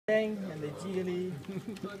人哋知嗰啲。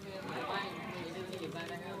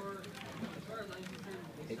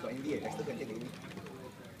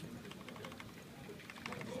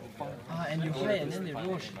And you play and then they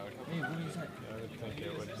rush. Then you go inside.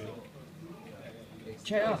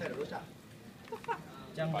 Check out.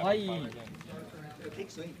 讲华语。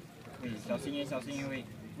喂，小心点，小心点，喂，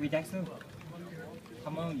喂，Dexter，他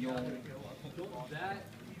们有。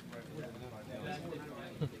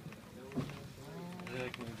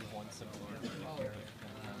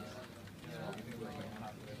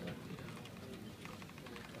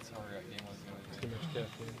Too much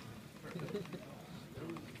caffeine.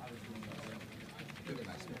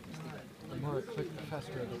 The more I click, the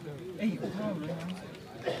faster it'll go. 哎，我看到人了。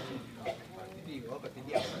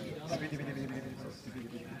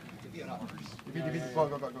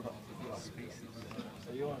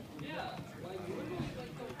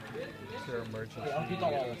Is there emergency?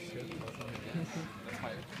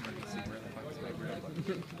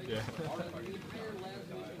 Yeah.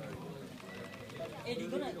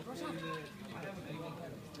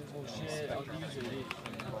 Oh shit, I'll use it.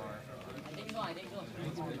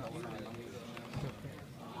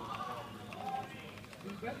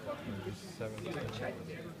 He's 17.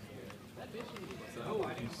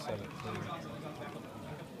 He's 17.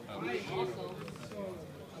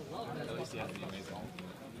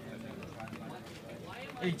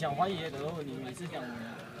哎，讲华语也得，你每次讲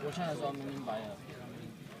我唱的时候没明白的。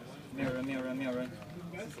没有人，没有人，没有人。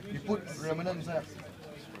你不人们的比赛，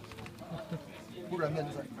不人的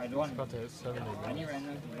比赛。I don't want. About to hit 70. I need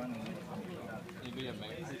random to run.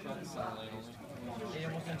 哎，有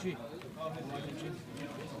冇進去？冇進去。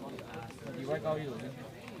離位高呢度先。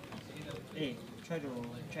哎，try to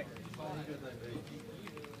check.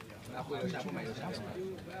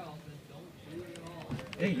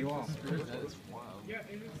 哎，有啊。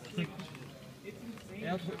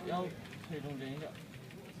要推中間一點。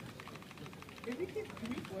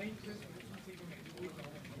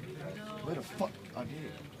Where the fuck are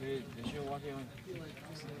they? They should walk here.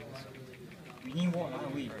 We need walk now,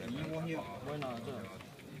 we need walk here. Why not?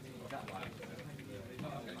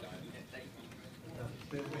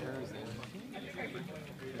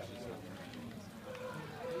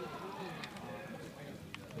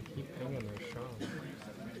 They keep pinging their shot.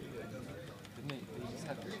 Didn't they just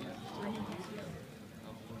had their chance.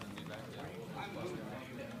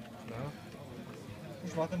 No?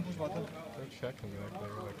 Push button, push button. They're checking back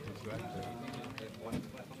there like he's back there.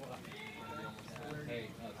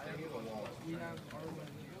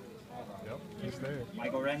 Yep, he's there. I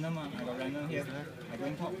got random, I got random here. I go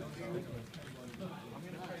in top.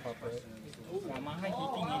 Top right. Wow, my high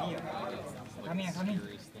hitting idiot. Come here, come here.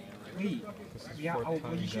 Wait, we are our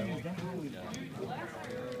position is that high.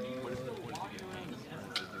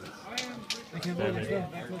 They can go next door.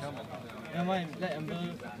 Never mind, let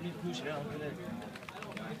Amber push around there.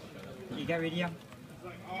 You get ready,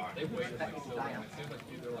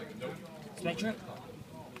 Spectre?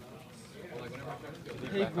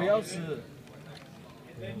 嘿，不要死！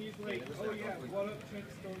 Then he's like, oh yeah, what up, Trent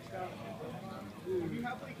Stone Scout? Ooh, you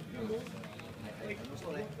have like the most, like, what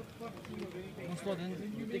the fuck team of anything? Don't stop, then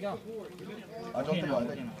take out. I don't think I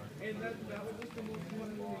think. And that was just the most fun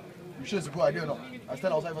thing. You sure it's a good idea or not? I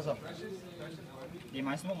stand outside first. They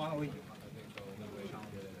might smoke my way.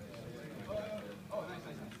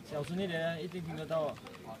 小声一点，一定听得到啊。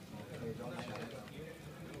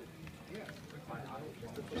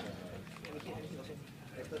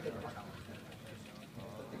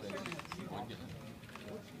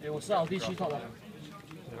哎，我是好地区套的。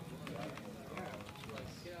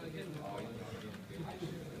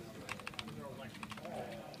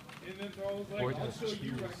 And then throws like, Boy, I'll does show you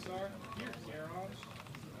cheese. Rexar. Here, Garage.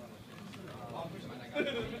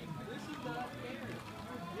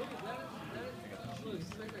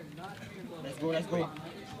 Let's go, let's go.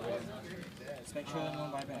 Spectre, no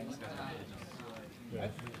buybacks. Yeah.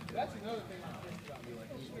 That's another thing I'm thinking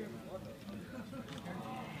about.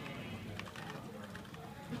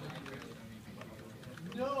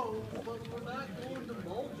 No, but we're not going to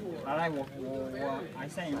Moldor. 来来，我I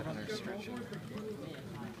send you.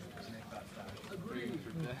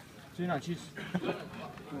 追哪去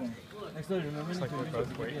？Next time remember It's like we're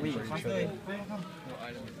both waiting Wait, for each faster. other.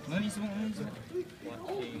 No need smoke, no need smoke.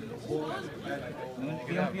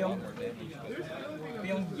 不用不用，不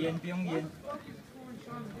用烟，不用烟。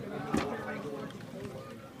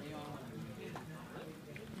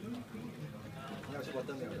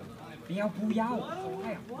不要不要，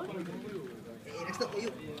哎呀！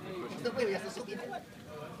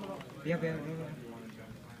不要不要不要。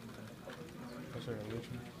 Was there a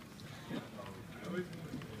illusion?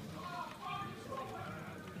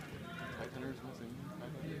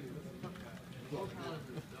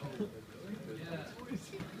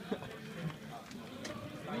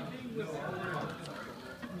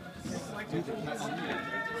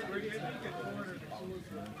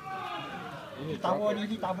 Tower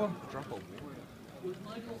đi tower.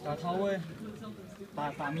打 tower.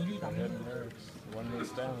 打 mini 打 mini. One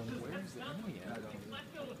was down.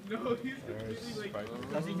 No, he's There's Spike.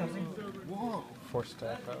 小心小心。 Force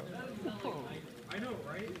staff out. I know,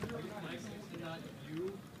 right?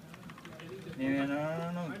 No.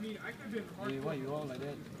 I mean, I could have been hard. Hey, why you all like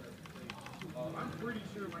that? I'm pretty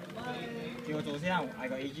sure my 叫我左下 I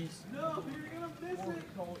got ages. No, you're gonna miss it.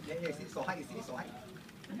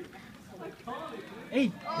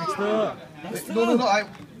 Hey, Dexter, No, I.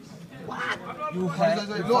 you Sorry, have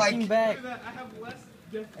sorry, you no, I fucking back. That I have less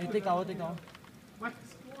death. Hey, take tower, take tower. My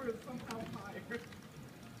score is somehow higher.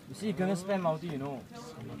 You see, you're gonna spam multi, you know.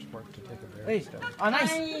 So much work to take a Hey, very step.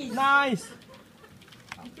 nice, nice.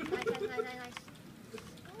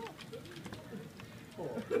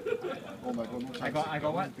 Oh my god, no I chance.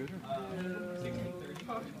 got what? That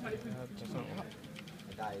doesn't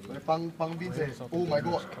work. Pang Vince. Oh my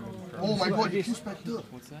god. Oh my god, you Spectre.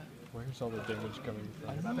 What's that? Where's all the damage coming from?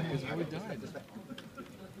 I don't know, his boy died.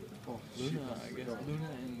 Luna, I guess. Luna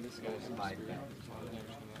and this guy's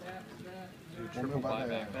triple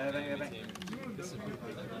buyback. This is pretty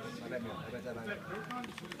big.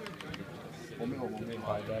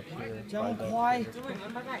 Buyback here. 这样 Buyback 快 here.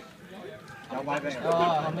有 buyback。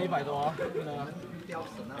啊，还没100多啊，真的。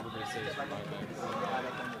 Everybody says buyback.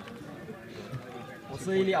 我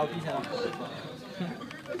是一粒奥迪才了。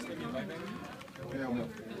没有，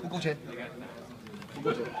不够钱，不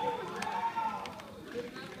够钱。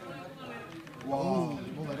Wow,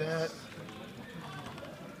 not like that.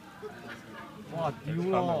 Wow, deal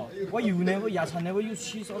咯. Why you never, Yachan never use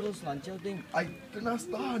cheese all those lanjiao thing? I kena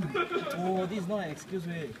stun. Oh, this is not an excuse,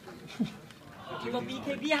 way. You got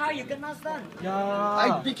BKB, how you gonna stun? Yeah.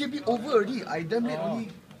 I BKB over already. I damn late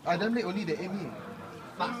only they aim me.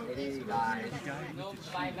 You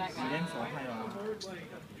damn 手害了。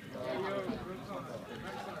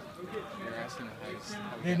 They're asking how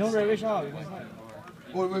They no ravage out. You can fight.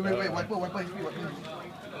 Wait, wiper, HP.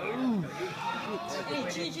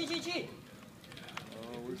 Hey, 去。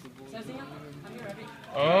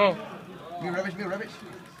 Oh! 没有 ravage。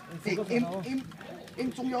哎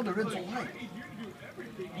aim 重要的人手害。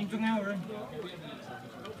你中央有人。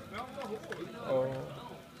 Oh.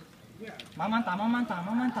 慢慢打，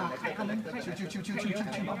开他们开。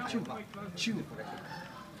去。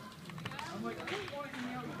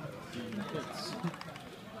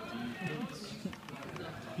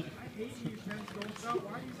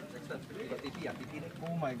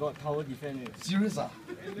Oh my god, tower defense. Serious 啊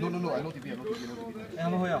 ？No, I no TP. 哎，他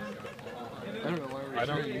们会啊。 I don't know why we're I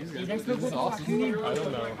don't- shooting these guys. Let's This go is for awesome. I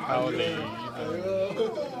don't know how they even...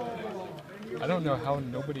 I don't know how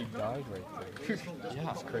nobody died right there.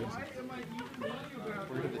 Yeah, it's crazy.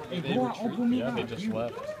 Hey, go out, open me Yeah, they up. just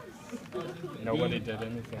left. Nobody did I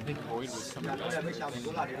anything. think Void was coming back.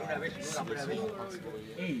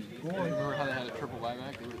 Hey, go on. Remember how they had a triple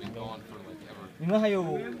buyback? They would have been gone for like ever. 你们还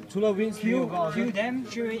有除了 win skill 高老 Kill 师， them,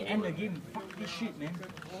 straight away end the game. Fuck this shit, man.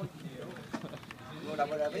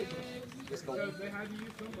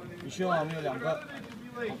 你需要我们有2个，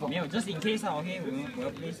没有 just in case 啊 ，OK， 我要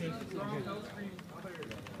play safe。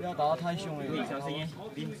不要打得太凶了。对，小心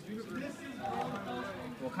，Vince。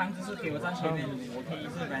我看就是给我站前面，我可以一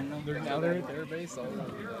直 random。 Now they're at their base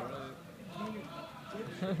already.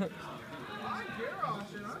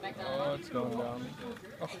 Oh, it's going down.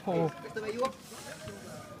 Oh,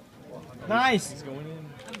 Nice. He's going in.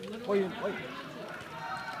 Wait.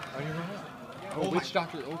 How do you run up? Oh, Witch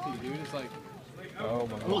Doctor OP, dude. It's like, oh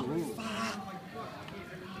my god.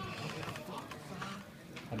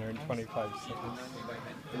 125 seconds.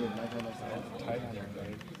 Tight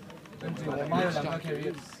 108. 我们还有2个 carry。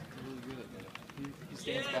 really good at that. He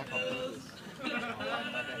stands back on purpose.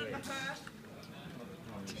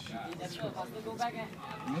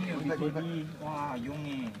 You BKB， 哇，勇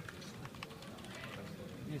哎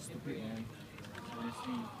This stupid man.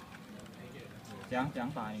 ！Seriously，怎样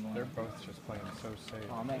打你们？ They're both just playing so safe.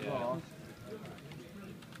 打那个哦。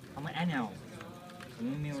他们 N L， 我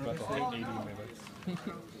们没有 It's 人 about to 追 take 80 minutes.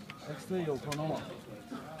 Dexter 有可能吗？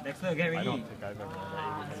 ，Dexter get I don't ready， think I've ever had an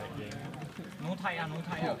 80-minute game. no tie 啊，no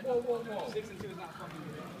tie 啊。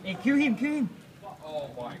哎，kill him！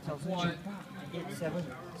 小声去。 8, 7,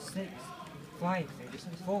 6, 5,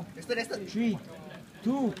 4, Dexter. 3,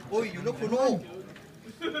 2. Oh, you know Kuno.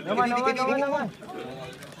 Never mind. Coming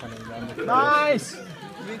down the Nice.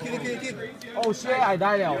 Kill. Oh shit, I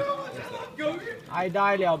died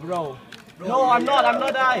了 bro. No, I'm not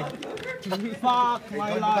die. Fuck Hey, my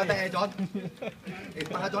John, buka life. tag John.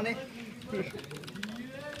 Tangan John ni.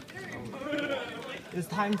 It's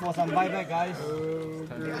time for some buyback, guys.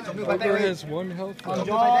 John buka Ogre tag. has 1 health Come left.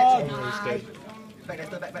 John. Oh, he's dead. Back,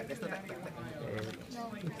 Dexter, back.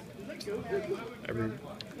 Every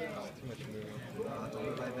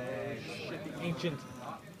Ancient.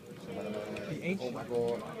 The ancient. Oh my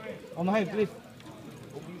god. Oh my please.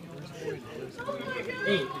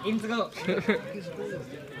 哎，in 这个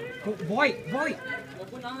，boy，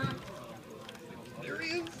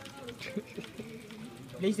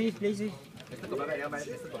 lazy，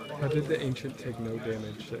 How did the ancient take no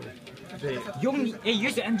damage there? 用你，哎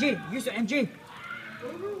，use your MJ，use your MJ，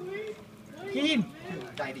 hit him，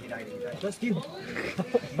 Die. just him，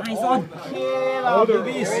 nice one， Kill our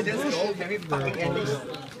babies. Can we just go? Can we fucking end this?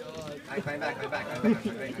 I'm back.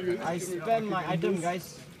 I spend my item,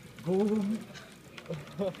 guys. boom，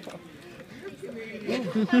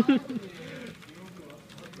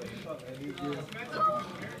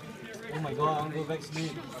 Oh my god, I want to go back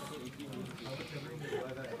sleep.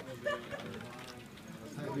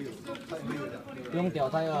 不用屌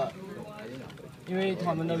太了，因为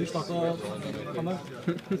他们的 restocker，他们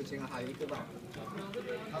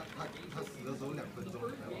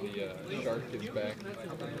The shark is back.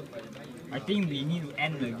 I think we need to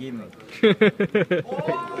end the game.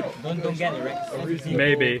 Don't get it right.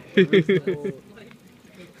 Maybe.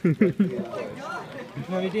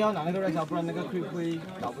 没有一定要拿那个 rex，不然那个 creep 会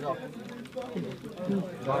打不到。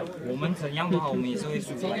我们怎样都好，我们也是会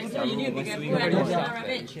输的。假如我们输赢会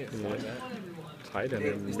Titan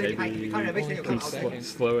and maybe can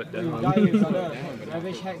slow it down. Die with other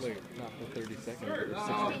ravage hacks. Not for 30 seconds, but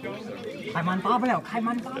for 60%. 开曼打不了，开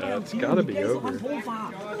曼打不 Yeah, 了。 it's gotta be 玩 over. 头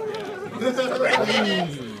发。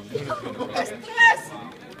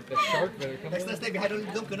 The shark better come Dexter, stay behind.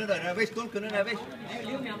 Don't kena the ravage. Don't kena ravage.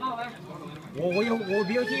 我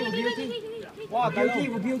BOT， 哇，大佬，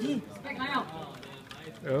 BOT。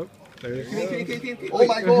 Oh, there's Oh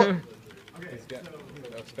my god. He's got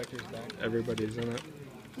Spectre's back. everybody's in it.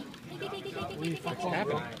 What's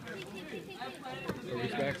happening?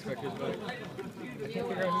 Ogre's back, Spectre's back. I can't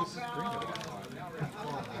figure out who's screaming.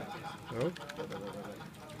 Oh,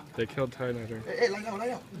 they killed Titan, Hey, line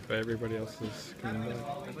out. but everybody else is coming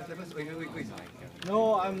back. Wait.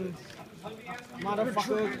 No, I'm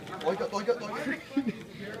motherfucker. Oh, you got.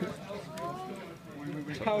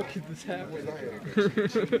 How could this happen?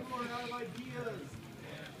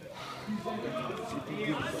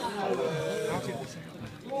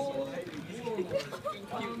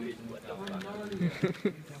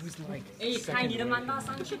 That was like 哎，开你的曼大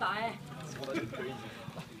上去打哎！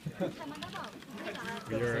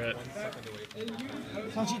 We're at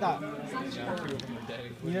上去打。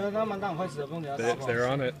你的那蛮大很快死了，不用给他打。 they're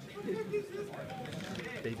on it.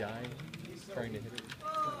 They died trying to hit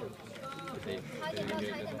it.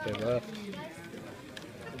 They left.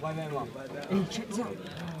 外面嘛。哎，check 一下。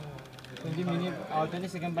 20 minutes, 20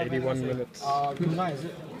 second back. 81 minutes. Luna 也是。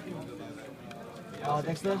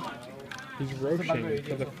Dexter. He's roaching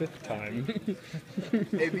for the 5th time.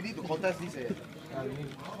 Hey, we need to contest this.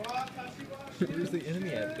 Where's the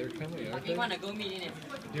enemy at? They're coming, aren't they? wanna go meet in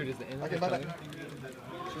Dude, is the enemy Okay, bye. coming?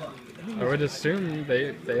 I would assume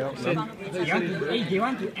they outnumber. They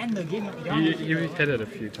want to end the game. He hit it a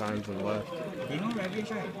few times and left. They know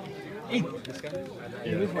ravage right? Hey, This guy?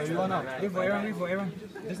 Wait for everyone now. wait for everyone.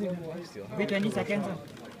 Doesn't even life steal. Wait 20 seconds.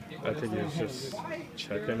 I think he was just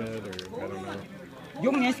checking it, or I don't know.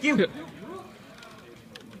 用你的 skill.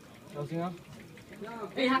 小心啊！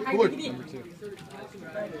哎，他开 PPT，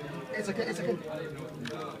 8 seconds.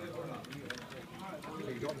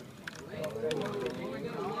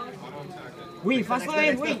 Wait, faster,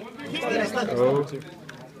 wait. Oh,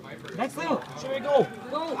 Let's go. Here we go.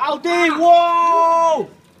 go！ Out there! Whoa!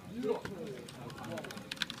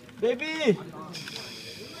 Baby!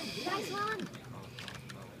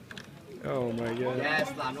 oh my god.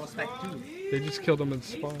 Yes, lah, no spec too. They just killed him in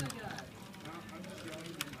spawn.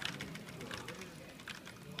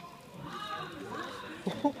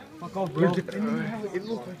 Fuck off, bro. It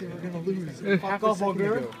looked like they were gonna lose. Fuck off,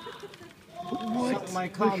 Ogre. Suck my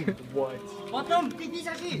cum. Bottom, TP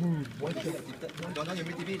下去。 Don't you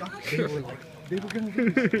meet TV, John? They were gonna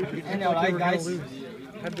lose. End your life, guys.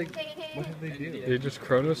 What did they do? They just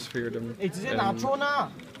chronosphered him. 哎，直接拿错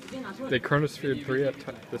呢。 They chronosphered 3 at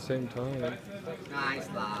the same time. Nice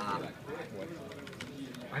lah.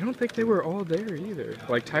 I don't think they were all there either.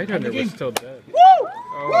 Like Titan was still dead. Woo!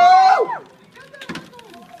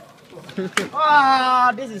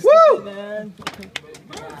 Ah, this is stupid, man.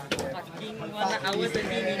 Fucking 1 hour 30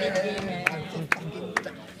 minute game man。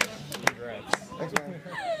 Congrats.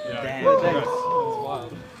 Yeah, Damn. that's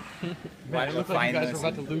wild. Man, it looked like you guys were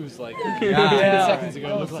about to lose like 10 Yeah. seconds ago.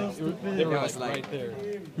 It looked like they were like right there.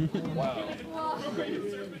 Wow.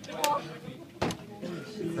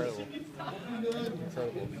 Incredible.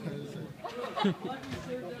 Incredible.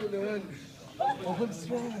 Oh, I'm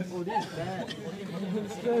stressed. Oh, this is bad. I'm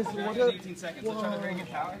stressed. What up? 18 seconds. So try to bring it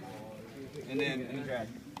power. And then drag.